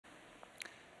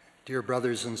Dear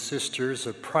brothers and sisters,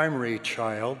 a primary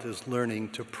child is learning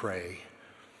to pray.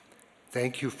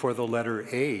 Thank you for the letter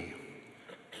A,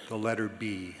 the letter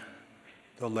B,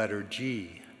 the letter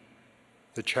G.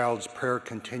 The child's prayer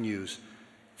continues,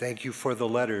 thank you for the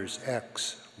letters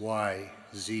X, Y,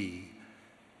 Z.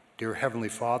 Dear Heavenly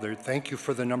Father, thank you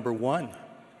for the number 1,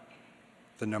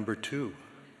 the number 2.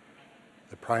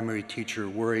 The primary teacher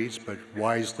worries but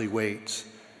wisely waits.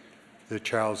 The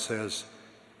child says,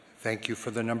 thank you for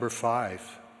the number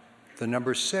 5, the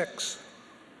number 6.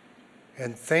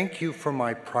 And thank you for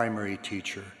my primary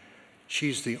teacher.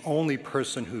 She's the only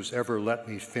person who's ever let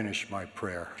me finish my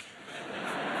prayer.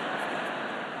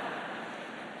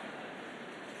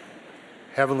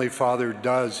 Heavenly Father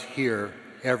does hear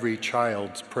every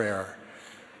child's prayer.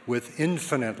 With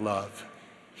infinite love,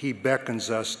 he beckons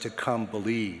us to come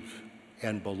believe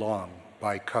and belong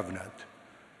by covenant.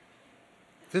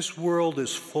 This world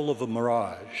is full of a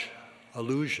mirage,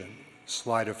 illusion,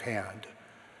 sleight of hand.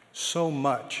 So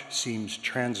much seems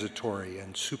transitory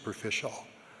and superficial.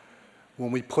 When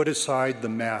we put aside the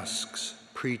masks,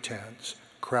 pretense,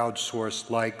 crowdsourced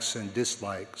likes and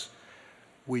dislikes,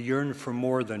 we yearn for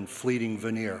more than fleeting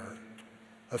veneer,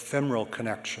 ephemeral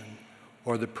connection,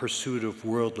 or the pursuit of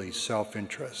worldly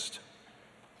self-interest.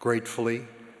 Gratefully,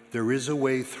 there is a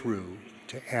way through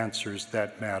to answers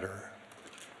that matter.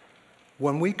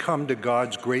 When we come to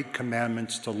God's great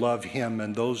commandments to love him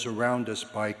and those around us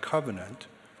by covenant,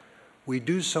 we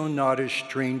do so not as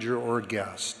stranger or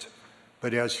guest,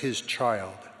 but as his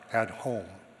child at home.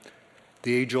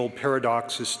 The age-old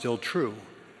paradox is still true.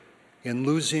 In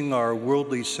losing our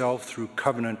worldly self through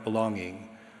covenant belonging,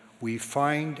 we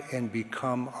find and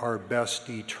become our best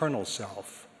eternal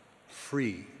self,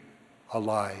 free,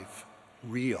 alive,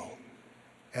 real,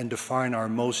 and define our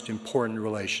most important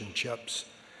relationships.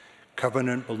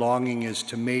 Covenant belonging is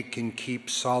to make and keep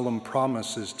solemn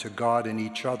promises to God and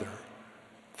each other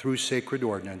through sacred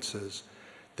ordinances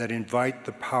that invite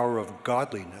the power of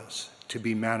godliness to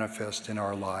be manifest in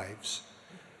our lives.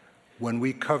 When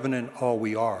we covenant all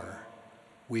we are,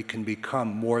 we can become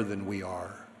more than we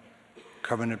are.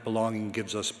 Covenant belonging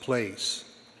gives us place,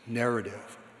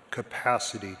 narrative,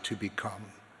 capacity to become.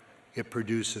 It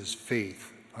produces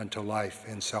faith unto life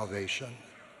and salvation.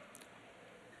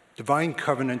 Divine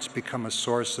covenants become a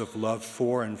source of love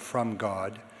for and from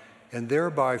God, and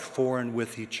thereby for and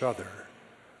with each other.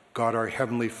 God, our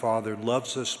Heavenly Father,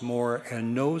 loves us more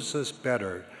and knows us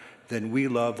better than we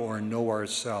love or know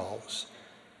ourselves.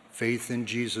 Faith in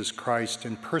Jesus Christ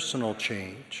and personal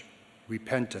change,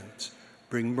 repentance,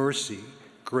 bring mercy,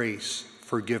 grace,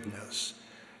 forgiveness.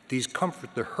 These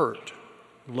comfort the hurt,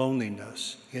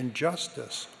 loneliness,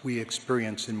 injustice we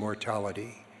experience in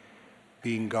mortality.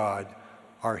 Being God,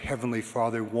 our Heavenly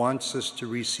Father wants us to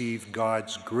receive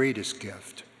God's greatest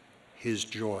gift, his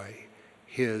joy,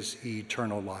 his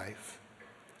eternal life.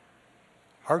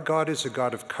 Our God is a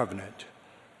God of covenant.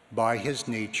 By his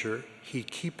nature, he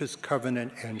keepeth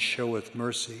covenant and showeth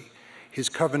mercy. His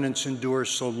covenants endure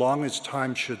so long as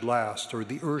time should last, or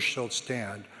the earth shall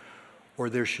stand, or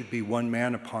there should be one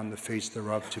man upon the face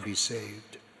thereof to be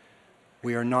saved.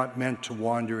 We are not meant to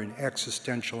wander in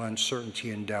existential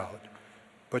uncertainty and doubt,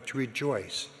 but to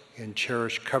rejoice and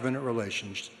cherish covenant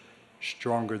relations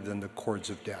stronger than the cords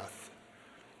of death.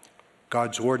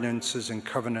 God's ordinances and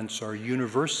covenants are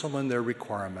universal in their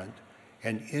requirement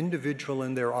and individual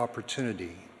in their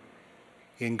opportunity.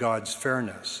 In God's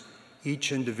fairness,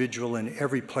 each individual in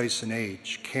every place and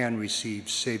age can receive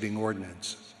saving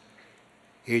ordinances.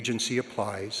 Agency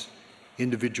applies.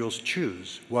 Individuals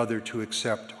choose whether to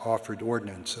accept offered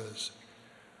ordinances.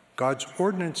 God's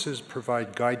ordinances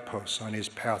provide guideposts on his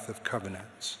path of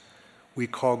covenants. We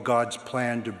call God's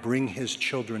plan to bring his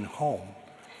children home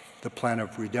the plan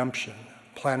of redemption,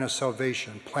 plan of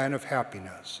salvation, plan of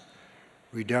happiness.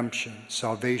 Redemption,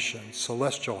 salvation,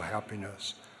 celestial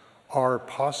happiness are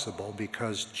possible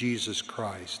because Jesus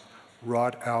Christ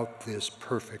wrought out this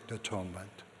perfect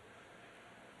atonement.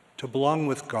 To belong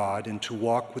with God and to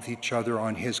walk with each other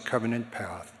on his covenant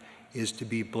path is to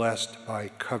be blessed by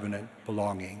covenant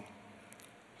belonging.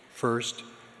 First,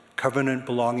 covenant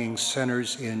belonging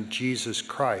centers in Jesus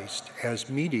Christ as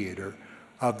mediator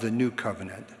of the new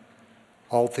covenant.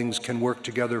 All things can work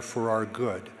together for our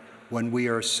good when we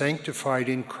are sanctified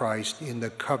in Christ in the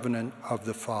covenant of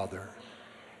the Father.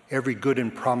 Every good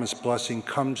and promised blessing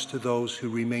comes to those who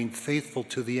remain faithful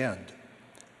to the end.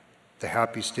 The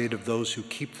happy state of those who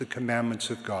keep the commandments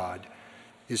of God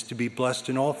is to be blessed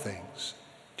in all things,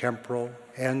 temporal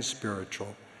and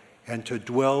spiritual, and to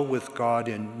dwell with God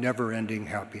in never-ending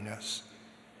happiness.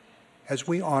 As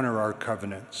we honor our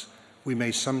covenants, we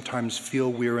may sometimes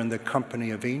feel we are in the company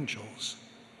of angels.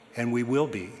 and we will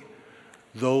be,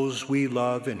 those we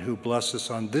love and who bless us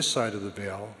on this side of the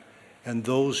veil, and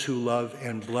those who love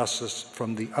and bless us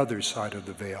from the other side of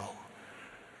the veil.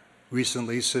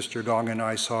 Recently, Sister Dong and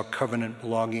I saw covenant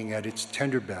belonging at its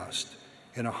tender best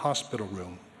in a hospital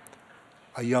room.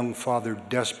 A young father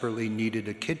desperately needed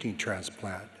a kidney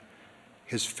transplant.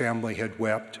 His family had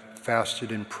wept,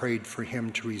 fasted, and prayed for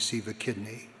him to receive a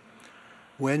kidney.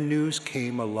 When news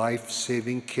came a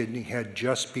life-saving kidney had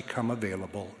just become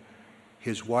available,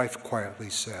 his wife quietly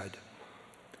said,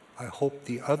 "I hope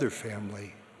the other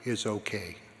family is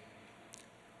okay."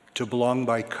 To belong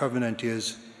by covenant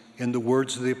is, in the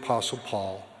words of the Apostle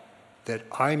Paul, that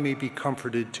I may be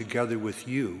comforted together with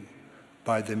you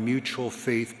by the mutual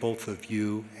faith both of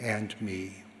you and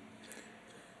me.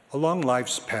 Along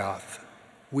life's path,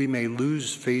 we may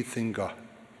lose faith in God,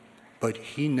 but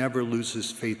he never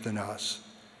loses faith in us.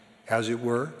 As it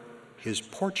were, his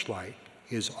porch light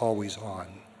is always on.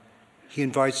 He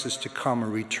invites us to come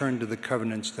and return to the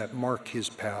covenants that mark his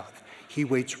path. He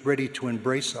waits ready to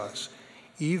embrace us,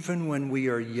 even when we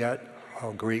are yet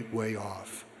a great way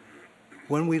off.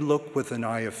 When we look with an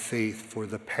eye of faith for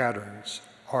the patterns,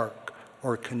 arc,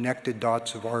 or connected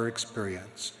dots of our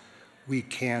experience, we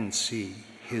can see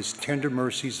his tender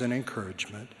mercies and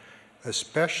encouragement,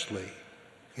 especially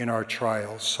in our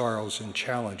trials, sorrows, and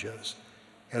challenges,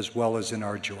 as well as in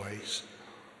our joys.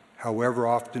 However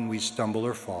often we stumble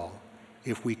or fall,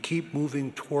 if we keep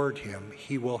moving toward him,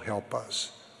 he will help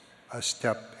us, a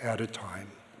step at a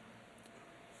time.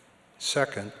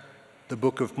 Second, the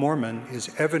Book of Mormon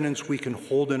is evidence we can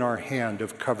hold in our hand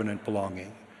of covenant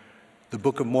belonging. The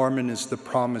Book of Mormon is the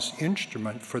promised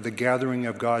instrument for the gathering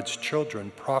of God's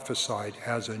children prophesied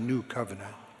as a new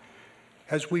covenant.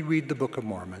 As we read the Book of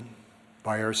Mormon,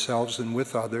 by ourselves and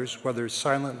with others, whether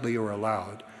silently or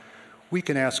aloud, we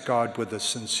can ask God with a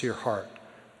sincere heart,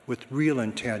 with real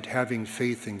intent, having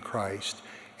faith in Christ,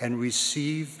 and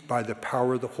receive by the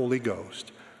power of the Holy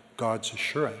Ghost God's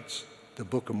assurance the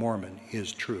Book of Mormon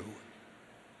is true.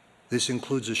 This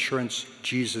includes assurance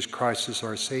Jesus Christ is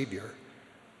our Savior.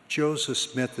 Joseph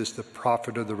Smith is the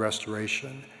prophet of the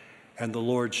Restoration, and the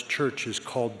Lord's church is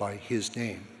called by his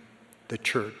name, the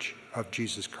Church of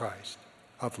Jesus Christ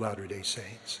of Latter-day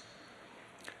Saints.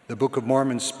 The Book of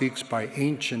Mormon speaks by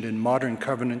ancient and modern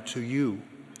covenant to you,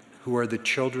 who are the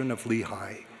children of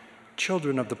Lehi,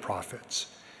 children of the prophets.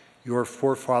 Your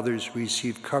forefathers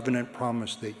received covenant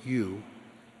promise that you,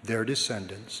 their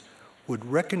descendants, would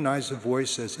recognize a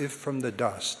voice as if from the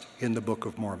dust in the Book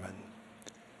of Mormon.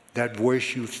 That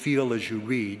voice you feel as you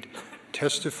read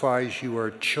testifies you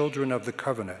are children of the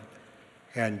covenant,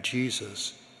 and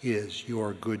Jesus is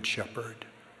your good shepherd.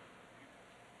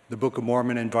 The Book of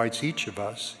Mormon invites each of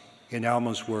us, in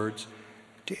Alma's words,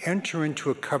 to enter into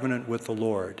a covenant with the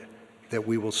Lord, that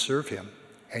we will serve him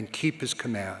and keep his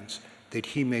commands, that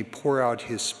he may pour out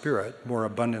his Spirit more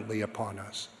abundantly upon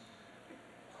us.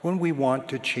 When we want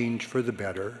to change for the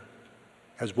better,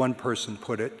 as one person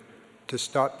put it, to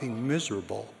stop being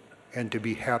miserable and to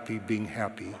be happy being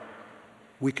happy,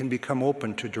 we can become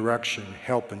open to direction,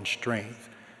 help, and strength.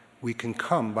 We can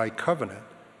come by covenant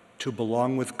to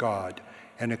belong with God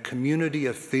and a community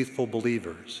of faithful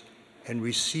believers and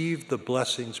receive the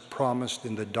blessings promised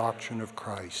in the doctrine of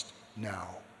Christ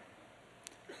now.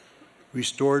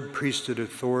 Restored priesthood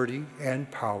authority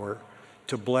and power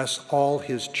to bless all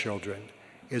his children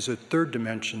is a third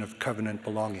dimension of covenant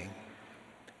belonging.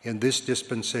 In this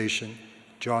dispensation,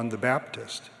 John the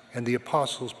Baptist and the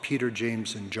apostles Peter,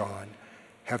 James, and John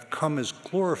have come as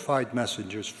glorified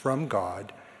messengers from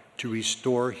God to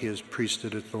restore his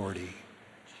priesthood authority.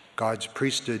 God's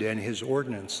priesthood and his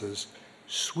ordinances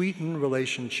sweeten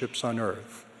relationships on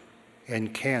earth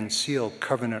and can seal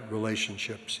covenant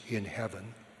relationships in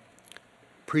heaven.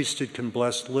 Priesthood can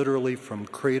bless literally from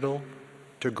cradle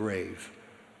to grave,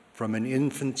 from an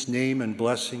infant's name and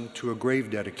blessing to a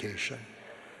grave dedication.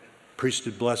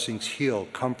 Priesthood blessings heal,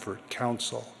 comfort,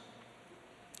 counsel.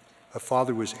 A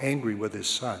father was angry with his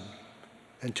son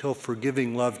until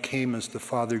forgiving love came as the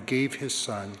father gave his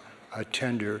son a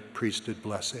tender priesthood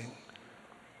blessing.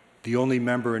 The only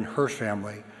member in her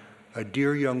family, a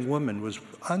dear young woman, was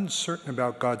uncertain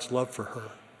about God's love for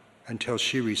her until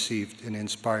she received an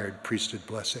inspired priesthood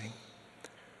blessing.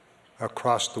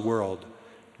 Across the world,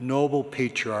 noble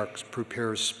patriarchs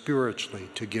prepare spiritually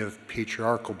to give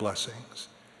patriarchal blessings.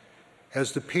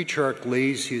 As the patriarch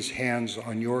lays his hands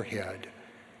on your head,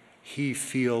 he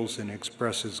feels and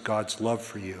expresses God's love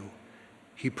for you.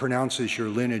 He pronounces your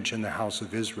lineage in the house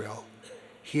of Israel.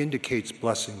 He indicates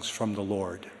blessings from the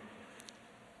Lord.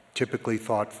 Typically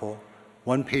thoughtful,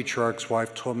 one patriarch's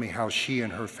wife told me how she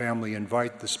and her family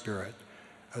invite the Spirit,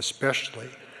 especially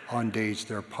on days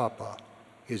their papa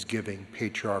is giving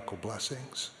patriarchal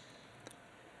blessings.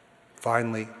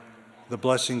 Finally, the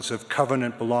blessings of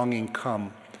covenant belonging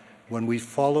come when we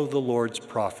follow the Lord's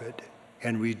prophet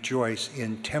and rejoice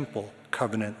in temple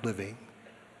covenant living,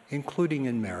 including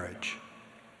in marriage.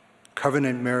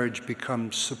 Covenant marriage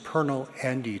becomes supernal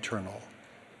and eternal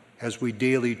as we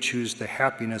daily choose the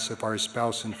happiness of our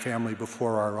spouse and family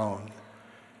before our own.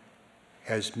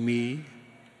 As me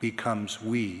becomes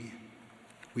we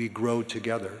grow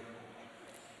together.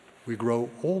 We grow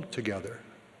old together.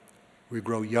 We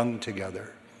grow young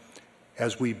together.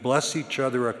 As we bless each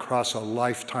other across a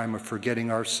lifetime of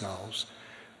forgetting ourselves,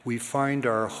 we find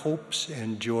our hopes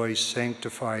and joys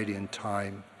sanctified in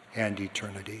time and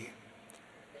eternity.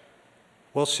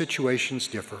 While situations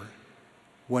differ,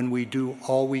 when we do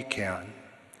all we can,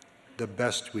 the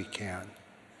best we can,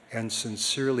 and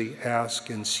sincerely ask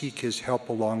and seek his help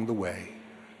along the way,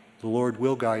 the Lord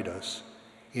will guide us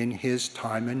in his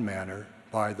time and manner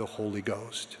by the Holy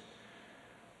Ghost.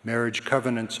 Marriage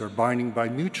covenants are binding by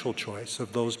mutual choice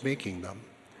of those making them,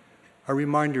 a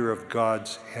reminder of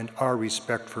God's and our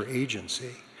respect for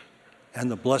agency,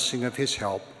 and the blessing of his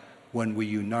help when we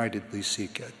unitedly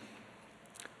seek it.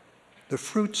 The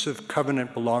fruits of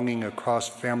covenant belonging across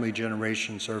family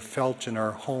generations are felt in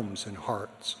our homes and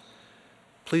hearts.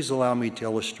 Please allow me to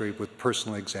illustrate with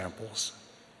personal examples.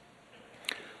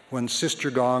 When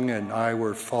Sister Gong and I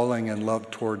were falling in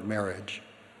love toward marriage,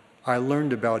 I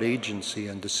learned about agency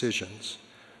and decisions.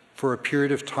 For a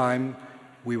period of time,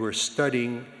 we were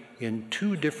studying in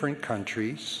 2 different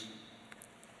countries,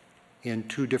 in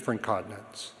 2 different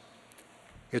continents.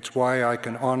 It's why I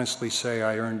can honestly say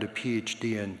I earned a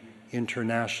PhD in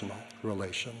international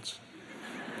relations.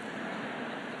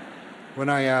 When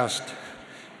I asked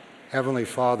Heavenly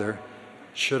Father,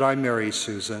 should I marry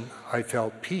Susan, I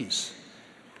felt peace.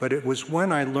 But it was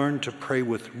when I learned to pray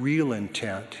with real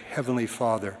intent, Heavenly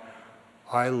Father,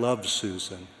 I love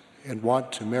Susan and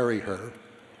want to marry her.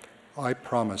 I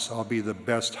promise I'll be the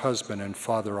best husband and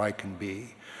father I can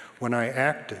be. When I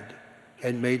acted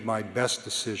and made my best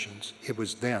decisions, it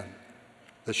was then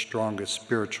the strongest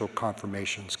spiritual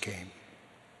confirmations came.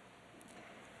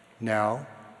 Now,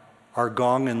 our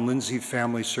Gong and Lindsay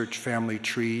family search family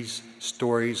trees,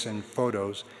 stories, and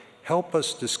photos help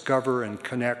us discover and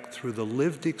connect through the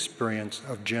lived experience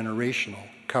of generational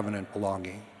covenant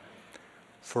belonging.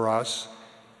 For us,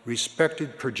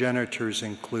 respected progenitors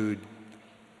include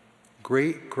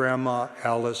Great-Grandma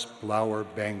Alice Blower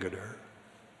Bangader,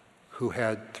 who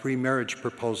had 3 marriage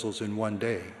proposals in one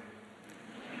day.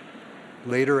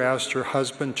 Later asked her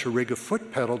husband to rig a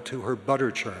foot pedal to her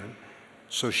butter churn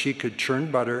so she could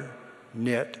churn butter,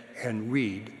 knit, and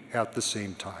read at the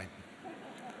same time.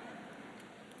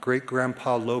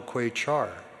 Great-Grandpa Lo Kuei Char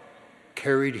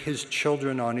carried his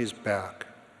children on his back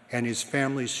and his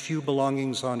family's few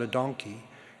belongings on a donkey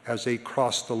as they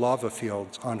crossed the lava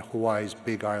fields on Hawaii's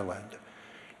Big Island.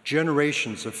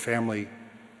 Generations of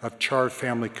Char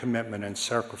family commitment and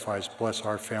sacrifice bless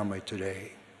our family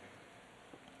today.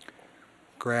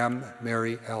 Graham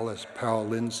Mary Alice Powell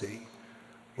Lindsay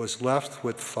was left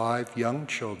with 5 young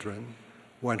children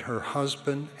when her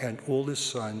husband and oldest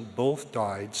son both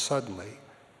died suddenly,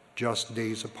 just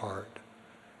days apart.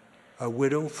 A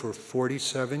widow for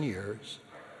 47 years,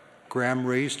 Graham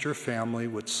raised her family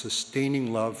with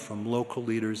sustaining love from local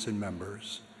leaders and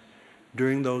members.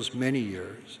 During those many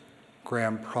years,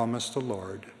 Graham promised the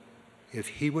Lord if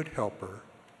he would help her,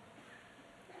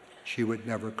 she would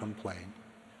never complain.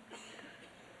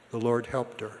 The Lord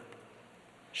helped her.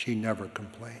 She never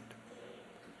complained.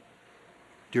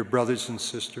 Dear brothers and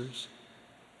sisters,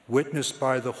 witnessed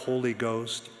by the Holy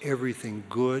Ghost, everything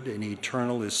good and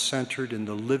eternal is centered in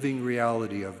the living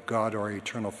reality of God, our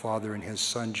eternal Father, and his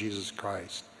Son, Jesus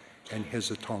Christ, and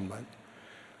his atonement.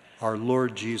 Our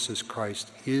Lord Jesus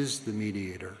Christ is the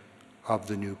mediator of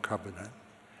the new covenant.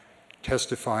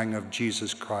 Testifying of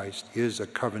Jesus Christ is a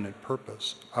covenant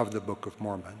purpose of the Book of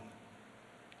Mormon.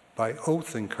 By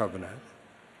oath and covenant,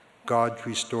 God's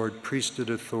restored priesthood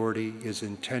authority is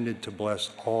intended to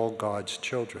bless all God's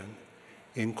children,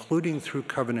 including through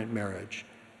covenant marriage,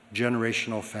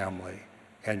 generational family,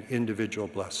 and individual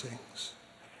blessings.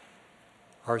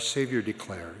 Our Savior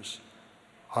declares,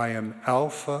 I am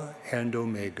Alpha and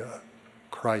Omega,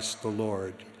 Christ the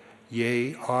Lord.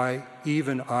 Yea,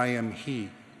 even I am he,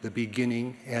 the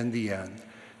beginning and the end,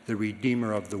 the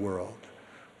Redeemer of the world.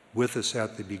 With us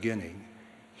at the beginning,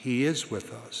 he is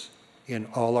with us in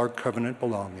all our covenant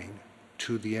belonging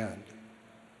to the end.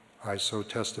 I so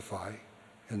testify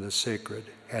in the sacred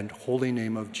and holy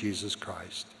name of Jesus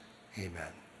Christ.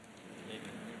 Amen.